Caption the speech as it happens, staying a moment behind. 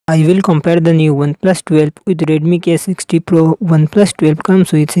I will compare the new OnePlus 12 with Redmi K60 Pro. OnePlus 12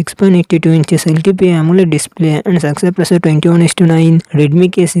 comes with 6.82 inches LTP AMOLED display and success ratio 21:9. Redmi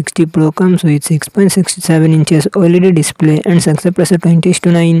K60 Pro comes with 6.67 inches OLED display and success ratio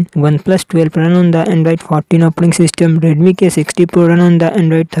 20:9. OnePlus 12 run on the Android 14 operating system. Redmi K60 Pro run on the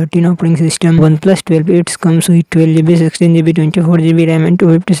Android 13 operating system. OnePlus 12 it comes with 12GB, 16GB, 24GB RAM and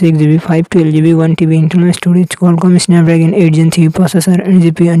 256GB, 512GB, 1TB internal storage. Qualcomm Snapdragon 8 Gen 3 processor and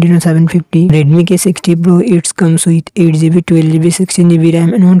GPU Adreno 750. Redmi K60 Pro it comes with 8GB, 12GB, 16GB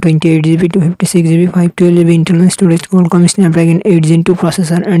RAM and 128GB, 256GB, 512GB internal storage. Qualcomm Snapdragon 8 Gen 2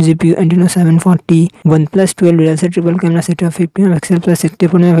 processor and GPU Adreno 740. OnePlus 12 real set triple camera setup 50MP plus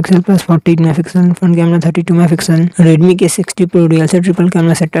 64MP plus 48MP front camera 32MP. Redmi K60 Pro real set triple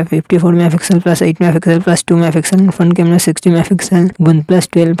camera setup 54MP plus 8MP plus 2MP front camera 60MP. OnePlus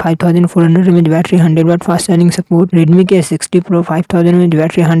 12 5400 mAh battery, 100W fast charging support. Redmi K60 Pro 5000 mAh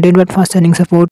battery, 100W fast charging support.